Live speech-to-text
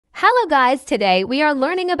Hello guys, today we are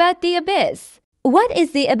learning about the abyss. What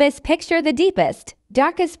is the abyss? Picture the deepest,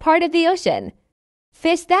 darkest part of the ocean.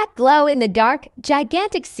 Fish that glow in the dark,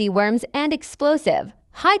 gigantic sea worms, and explosive,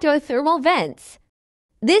 hydrothermal vents.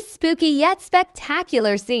 This spooky yet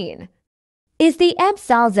spectacular scene is the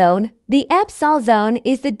Absol Zone. The Absol Zone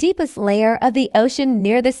is the deepest layer of the ocean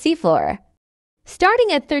near the seafloor,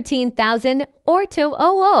 starting at 13,000 or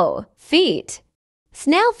 200 feet.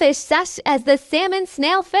 Snailfish, such as the salmon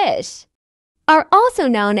snailfish, are also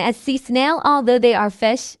known as sea snail, although they are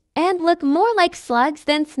fish and look more like slugs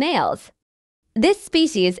than snails. This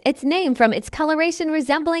species, its name from its coloration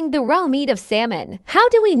resembling the raw meat of salmon. How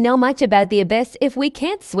do we know much about the abyss if we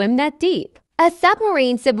can't swim that deep? A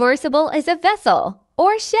submarine submersible is a vessel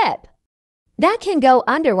or ship that can go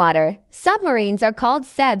underwater. Submarines are called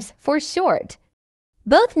SEBs for short.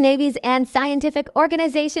 Both navies and scientific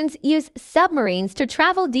organizations use submarines to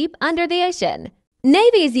travel deep under the ocean.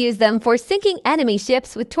 Navies use them for sinking enemy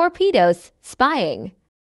ships with torpedoes, spying,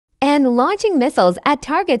 and launching missiles at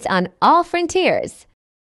targets on all frontiers.